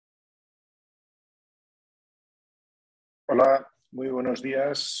Hola, muy buenos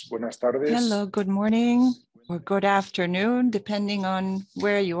días, buenas tardes. Hello, good morning or good afternoon, depending on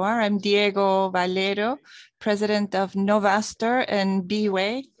where you are. I'm Diego Valero, president of Novaster and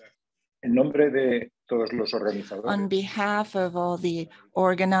B-Way. En nombre de todos los organizadores. On behalf of all the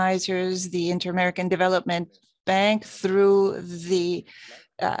organizers, the Inter-American Development Bank, through the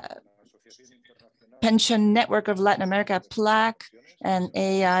Pension Network of Latin America, PLAC, and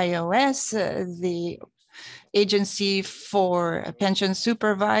AIOS, the Agency for Pension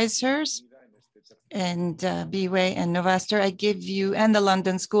Supervisors, and B-Way and Novaster, I give you, and the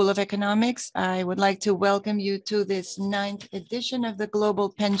London School of Economics, I would like to welcome you to this 9th edition of the Global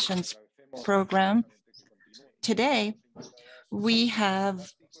Pensions Program. Today, we have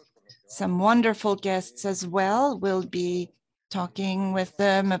some wonderful guests as well. We'll be talking with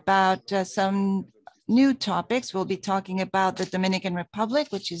them about some new topics. We'll be talking about the Dominican Republic,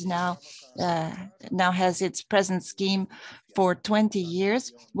 which is now has its present scheme for 20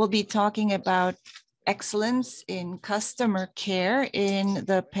 years. We'll be talking about excellence in customer care in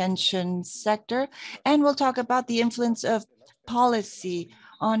the pension sector, and we'll talk about the influence of policy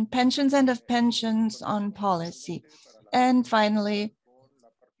on pensions and of pensions on policy. And finally,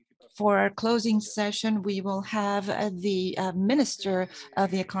 for our closing session, we will have the Minister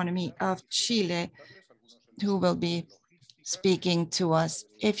of the Economy of Chile, who will be speaking to us.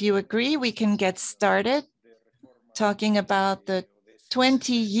 If you agree, we can get started talking about the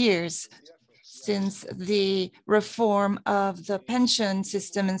 20 years since the reform of the pension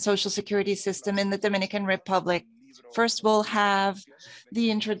system and social security system in the Dominican Republic. First, we'll have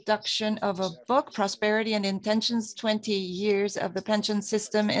the introduction of a book, Prosperity and Intentions, 20 Years of the Pension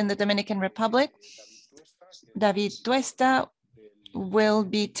System in the Dominican Republic. David Tuesta will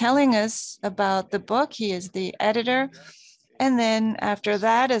be telling us about the book. He is the editor. And then after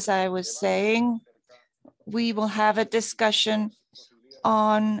that, as I was saying, we will have a discussion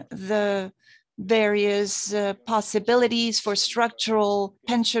on the various possibilities for structural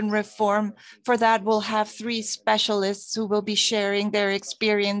pension reform. For that, we'll have 3 specialists who will be sharing their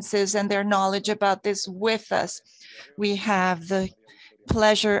experiences and their knowledge about this with us. We have the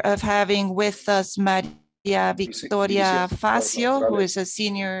pleasure of having with us Maria Victoria Facio, who is a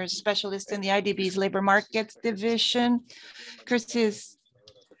senior specialist in the IDB's labor markets division, Curtis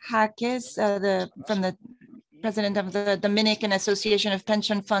Jaques, from the president of the Dominican Association of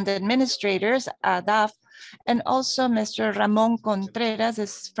Pension Fund Administrators, ADAF, and also Mr. Ramon Contreras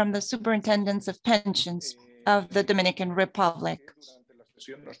is from the Superintendents of Pensions of the Dominican Republic.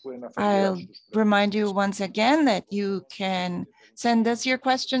 I'll remind you once again that you can send us your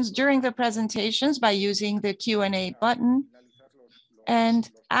questions during the presentations by using the Q&A button. And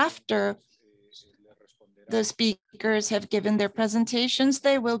after the speakers have given their presentations,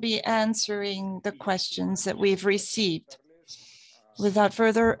 they will be answering the questions that we've received. Without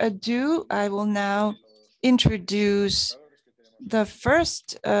further ado, I will now introduce the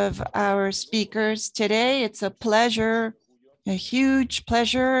first of our speakers today. It's a pleasure, a huge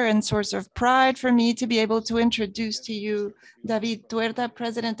pleasure and source of pride for me to be able to introduce to you David Tuerta,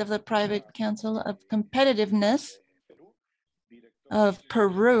 President of the Private Council of Competitiveness of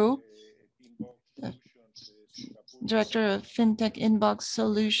Peru, Director of FinTech Inbox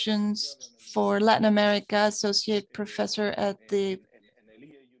Solutions for Latin America, Associate Professor at the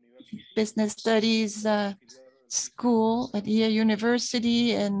Business Studies School at IA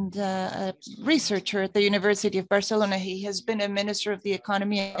University, and a researcher at the University of Barcelona. He has been a Minister of the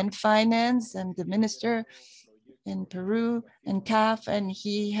Economy and Finance and the Minister in Peru and CAF, and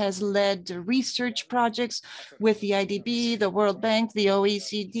he has led research projects with the IDB, the World Bank, the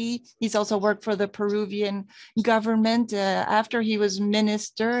OECD. He's also worked for the Peruvian government. After he was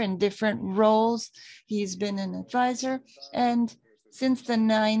minister in different roles, he's been an advisor. And since the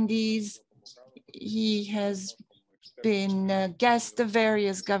 90s, he has been a guest of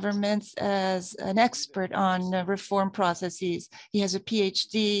various governments as an expert on reform processes. He has a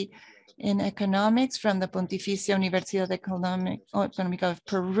PhD in economics from the Pontificia Universidad Económica of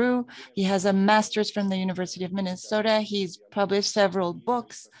Peru. He has a master's from the University of Minnesota. He's published several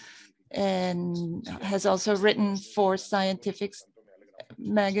books and has also written for scientific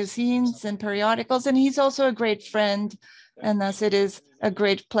magazines and periodicals. And he's also a great friend. And thus it is a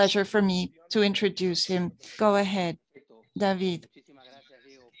great pleasure for me to introduce him. Go ahead, David.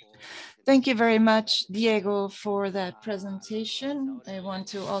 Thank you very much, Diego, for that presentation. I want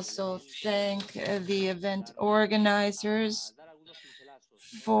to also thank the event organizers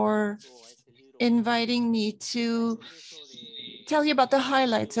for inviting me to tell you about the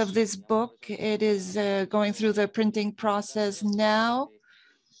highlights of this book. It is going through the printing process now.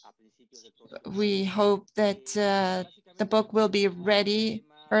 We hope that the book will be ready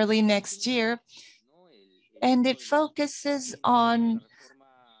early next year. And it focuses on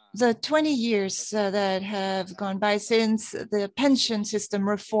the 20 years that have gone by since the pension system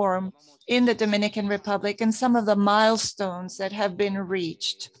reform in the Dominican Republic and some of the milestones that have been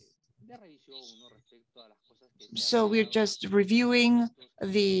reached. So we're just reviewing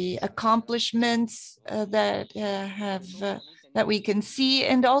the accomplishments that we can see,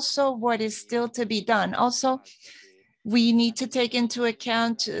 and also what is still to be done. Also, we need to take into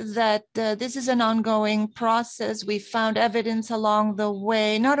account that this is an ongoing process. We found evidence along the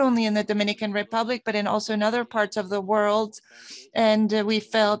way, not only in the Dominican Republic, but also in other parts of the world. And we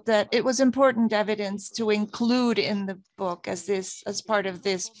felt that it was important evidence to include in the book as part of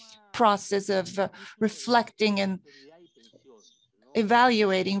this process of reflecting and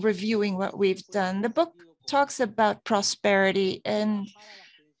evaluating, reviewing what we've done. The book talks about prosperity, and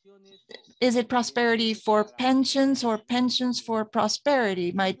is it prosperity for pensions or pensions for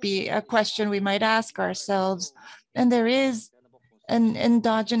prosperity might be a question we might ask ourselves. And there is an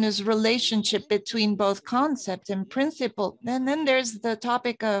endogenous relationship between both concept and principle. And then there's the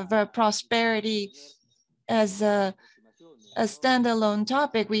topic of prosperity as a standalone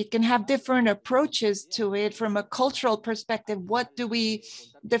topic. We can have different approaches to it from a cultural perspective. What do we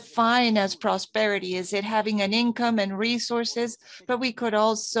define as prosperity? Is it having an income and resources? But we could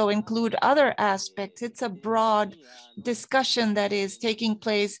also include other aspects. It's a broad discussion that is taking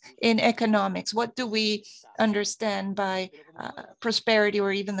place in economics. What do we understand by prosperity,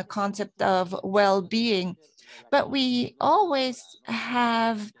 or even the concept of well-being? But we always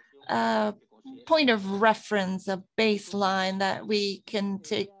have point of reference, a baseline that we can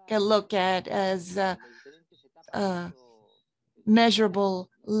take a look at as a measurable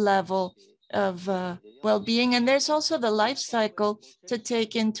level of well-being. And there's also the life cycle to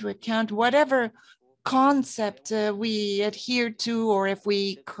take into account. Whatever concept we adhere to, or if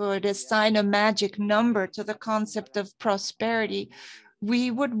we could assign a magic number to the concept of prosperity,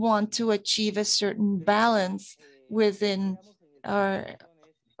 we would want to achieve a certain balance within our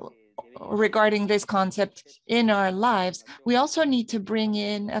regarding this concept in our lives. We also need to bring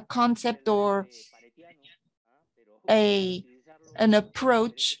in a concept or an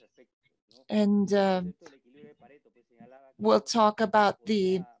approach, and we'll talk about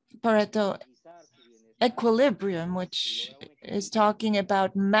the Pareto equilibrium, which is talking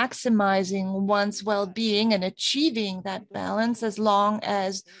about maximizing one's well-being and achieving that balance as long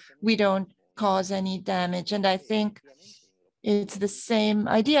as we don't cause any damage. And I think it's the same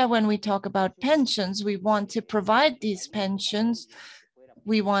idea when we talk about pensions. We want to provide these pensions.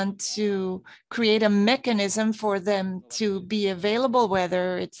 We want to create a mechanism for them to be available,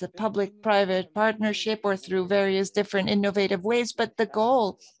 whether it's a public-private partnership or through various different innovative ways. But the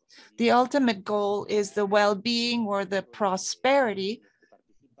goal, the ultimate goal, is the well-being or the prosperity,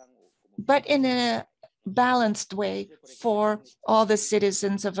 but in a balanced way for all the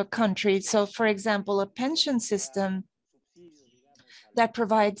citizens of a country. So, for example, a pension system that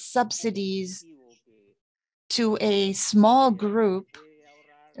provides subsidies to a small group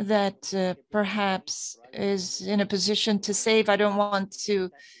that perhaps is in a position to save. I don't want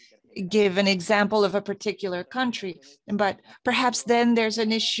to give an example of a particular country, but perhaps then there's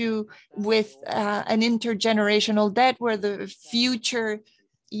an issue with an intergenerational debt where the future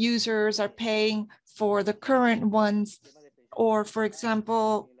users are paying for the current ones. Or, for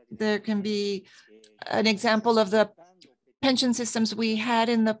example, there can be an example of the pension systems we had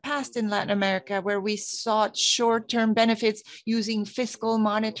in the past in Latin America, where we sought short-term benefits using fiscal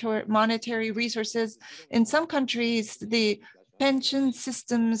monetary resources. In some countries, the pension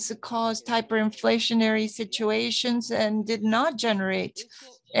systems caused hyperinflationary situations and did not generate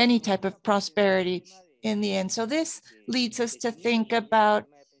any type of prosperity in the end. So this leads us to think about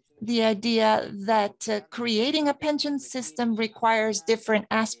the idea that creating a pension system requires different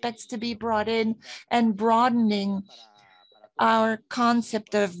aspects to be brought in, and broadening our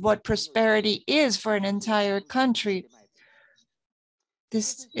concept of what prosperity is for an entire country.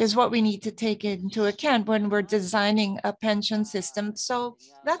 This is what we need to take into account when we're designing a pension system. So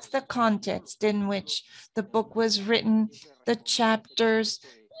that's the context in which the book was written. The chapters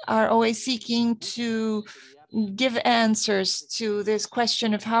are always seeking to give answers to this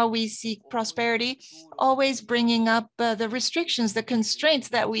question of how we seek prosperity, always bringing up the restrictions, the constraints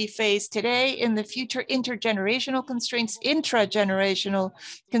that we face today, in the future, intergenerational constraints, intragenerational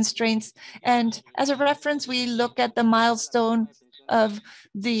constraints. And as a reference, we look at the milestone of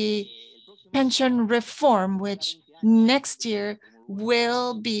the pension reform, which next year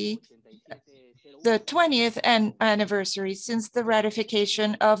will be the 20th anniversary since the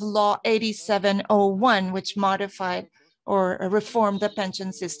ratification of Law 8701, which modified or reformed the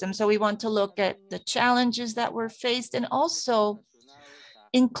pension system. So we want to look at the challenges that were faced and also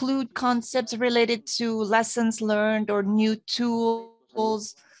include concepts related to lessons learned or new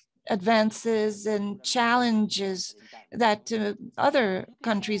tools, advances and challenges that other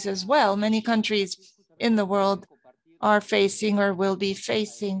countries as well, many countries in the world are facing or will be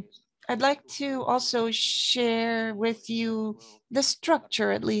facing. I'd like to also share with you the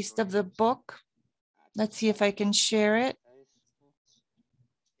structure, at least, of the book. Let's see if I can share it.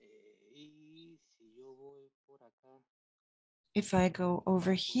 If I go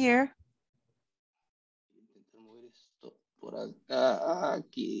over here.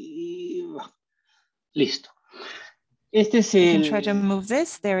 Listo. Este es I can try to move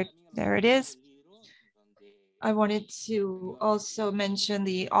this. There it is. I wanted to also mention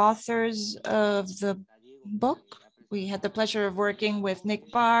the authors of the book. We had the pleasure of working with Nick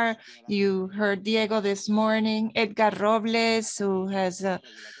Barr. You heard Diego this morning, Edgar Robles, who has a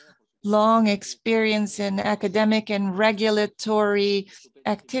long experience in academic and regulatory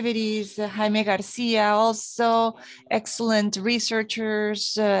activities. Jaime Garcia, also excellent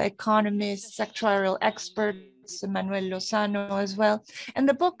researchers, economists, actuarial experts, Manuel Lozano as well. And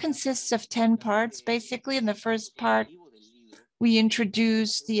the book consists of 10 parts, basically. In the first part, we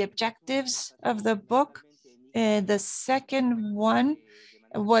introduce the objectives of the book. The second one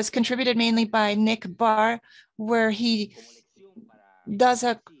was contributed mainly by Nick Barr, where he does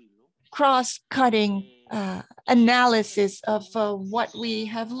a cross-cutting analysis of what we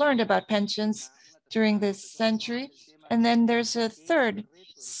have learned about pensions during this century. And then there's a third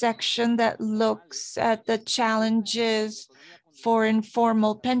section that looks at the challenges for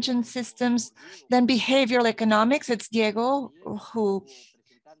informal pension systems. Then behavioral economics, it's Diego who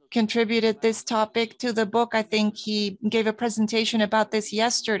contributed this topic to the book. I think he gave a presentation about this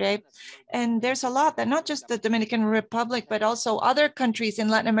yesterday. And there's a lot that not just the Dominican Republic, but also other countries in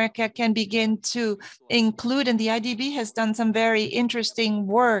Latin America can begin to include. And the IDB has done some very interesting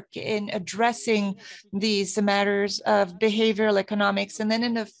work in addressing these matters of behavioral economics. And then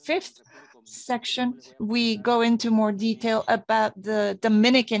in the fifth section, we go into more detail about the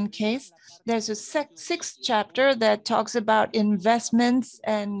Dominican case. There's a sixth chapter that talks about investments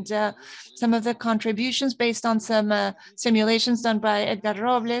and some of the contributions based on some simulations done by Edgar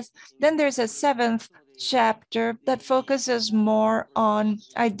Robles. Then there's a seventh chapter that focuses more on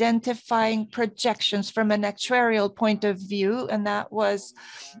identifying projections from an actuarial point of view, and that was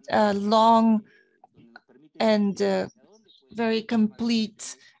long and very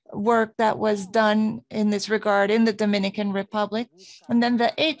complete work that was done in this regard in the Dominican Republic. And then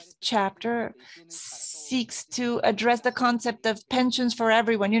the eighth chapter seeks to address the concept of pensions for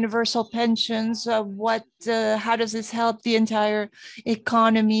everyone, universal pensions. How does this help the entire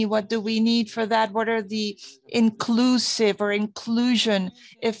economy? What do we need for that? What are the inclusive or inclusion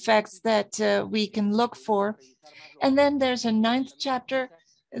effects that we can look for? And then there's a ninth chapter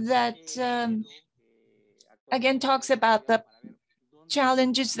that again talks about the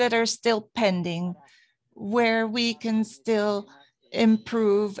challenges that are still pending, where we can still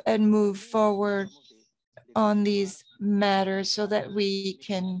improve and move forward on these matters so that we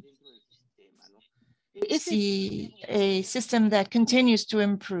can see a system that continues to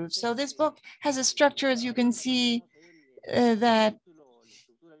improve. So this book has a structure, as you can see, that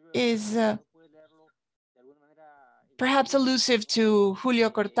is perhaps elusive to Julio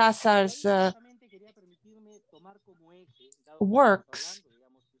Cortázar's works.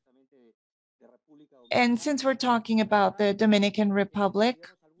 And since we're talking about the Dominican Republic,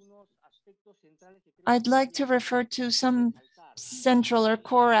 I'd like to refer to some central or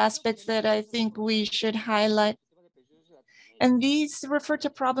core aspects that I think we should highlight. And these refer to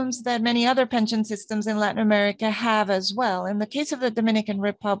problems that many other pension systems in Latin America have as well. In the case of the Dominican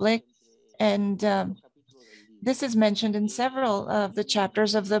Republic, and this is mentioned in several of the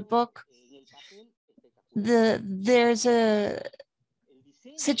chapters of the book, there's a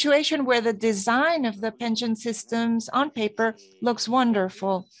situation where the design of the pension systems on paper looks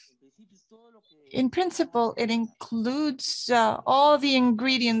wonderful. In principle, it includes all the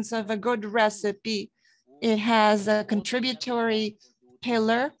ingredients of a good recipe. It has a contributory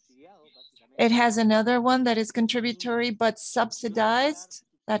pillar. It has another one that is contributory but subsidized,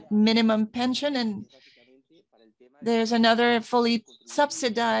 that minimum pension, and there's another fully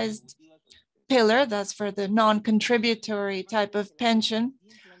subsidized pillar, that's for the non-contributory type of pension.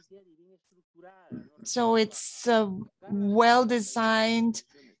 So it's well designed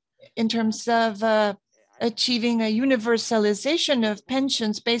in terms of achieving a universalization of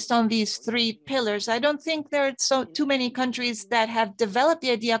pensions based on these three pillars. I don't think there are too many countries that have developed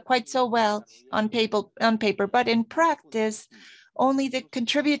the idea quite so well on paper, but in practice, only the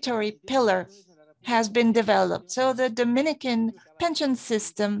contributory pillar has been developed. So the Dominican pension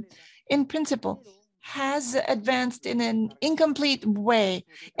system, in principle, has advanced in an incomplete way,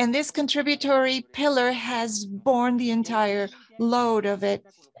 and this contributory pillar has borne the entire load of it.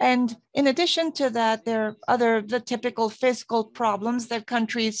 And in addition to that, there are the typical fiscal problems that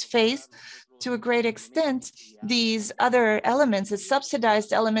countries face. To a great extent, these other elements, the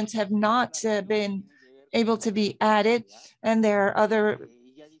subsidized elements, have not been able to be added, and there are other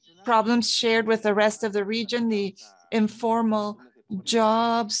problems shared with the rest of the region, the informal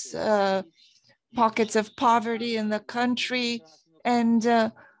jobs, pockets of poverty in the country,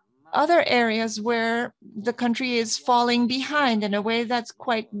 and other areas where the country is falling behind in a way that's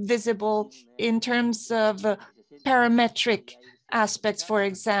quite visible in terms of parametric aspects. For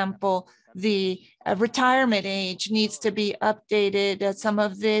example, the retirement age needs to be updated. Some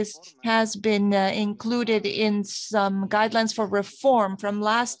of this has been included in some guidelines for reform from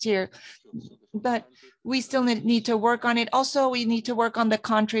last year, but we still need to work on it. Also, we need to work on the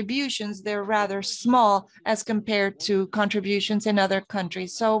contributions. They're rather small as compared to contributions in other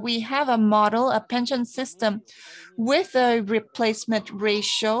countries. So we have a model, a pension system with a replacement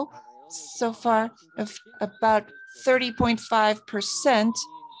ratio so far of about 30.5%.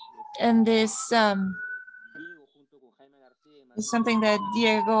 And this is something that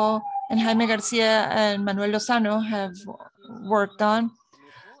Diego and Jaime Garcia and Manuel Lozano have worked on.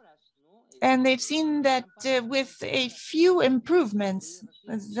 And they've seen that with a few improvements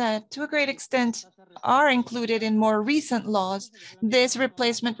that to a great extent are included in more recent laws, this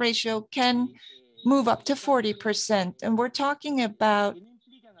replacement ratio can move up to 40%. And we're talking about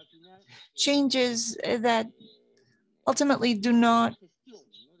changes that ultimately do not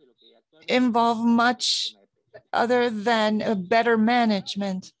involve much other than a better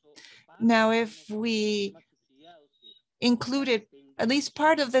management. Now, if we included at least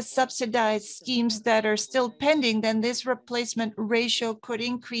part of the subsidized schemes that are still pending, then this replacement ratio could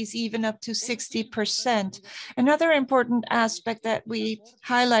increase even up to 60%. Another important aspect that we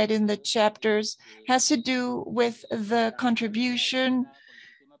highlight in the chapters has to do with the contribution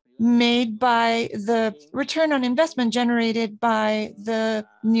made by the return on investment generated by the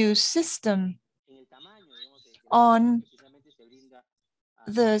new system on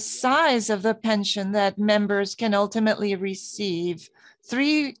the size of the pension that members can ultimately receive.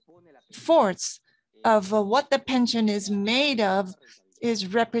 3/4 of what the pension is made of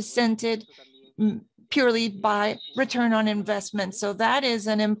is represented purely by return on investment. So that is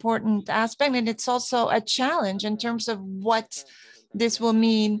an important aspect, and it's also a challenge in terms of what this will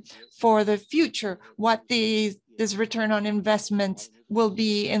mean for the future, what this return on investment will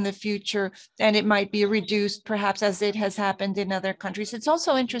be in the future, and it might be reduced perhaps as it has happened in other countries. It's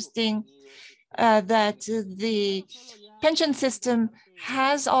also interesting that the pension system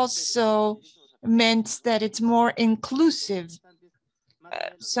has also meant that it's more inclusive.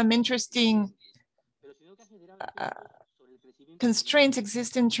 Some interesting constraints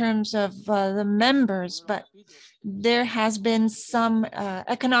exist in terms of the members, but there has been some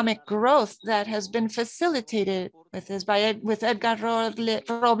economic growth that has been facilitated with this with Edgar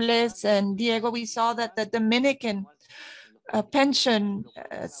Robles and Diego. We saw that the Dominican pension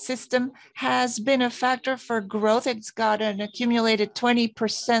system has been a factor for growth. It's got an accumulated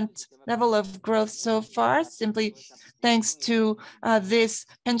 20% level of growth so far, simply thanks to this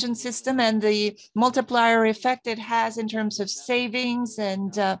pension system and the multiplier effect it has in terms of savings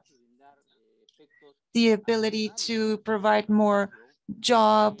and the ability to provide more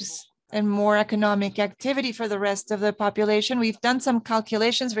jobs and more economic activity for the rest of the population. We've done some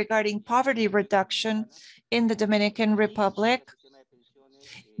calculations regarding poverty reduction in the Dominican Republic.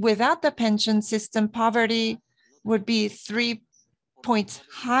 Without the pension system, poverty would be 3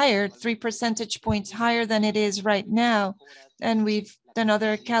 percentage points higher than it is right now. And we've done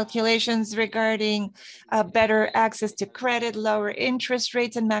other calculations regarding better access to credit, lower interest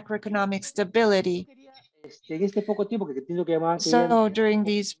rates, and macroeconomic stability. So during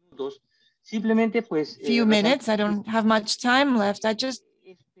these few minutes, I don't have much time left. I just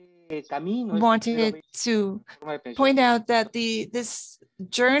wanted to point out that this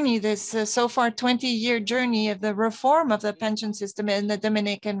journey, this so far 20-year journey of the reform of the pension system in the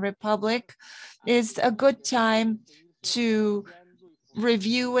Dominican Republic is a good time to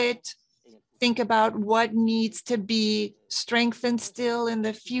review it, think about what needs to be strengthened still in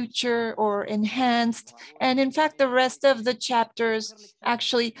the future or enhanced. And in fact, the rest of the chapters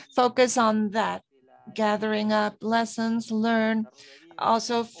actually focus on that. gathering up lessons learned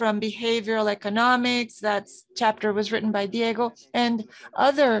also from behavioral economics. That chapter was written by Diego, and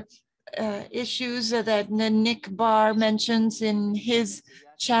other issues that Nick Barr mentions in his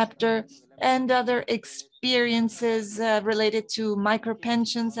chapter, and other experiences related to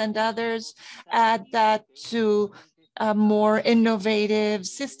micropensions and others. Add that to more innovative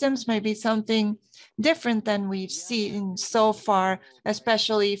systems, maybe something different than we've seen so far,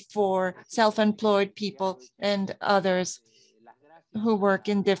 especially for self-employed people and others who work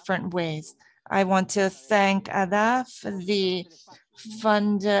in different ways. I want to thank ADAF, the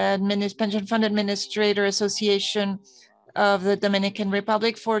Pension Fund Administrator Association of the Dominican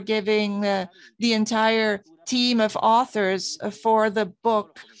Republic, for giving the entire team of authors for the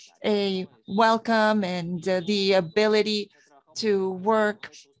book a welcome and the ability to work,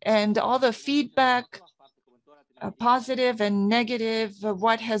 and all the feedback, positive and negative,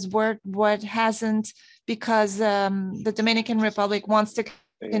 what has worked, what hasn't, because the Dominican Republic wants to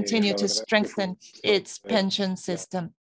continue to strengthen its pension system.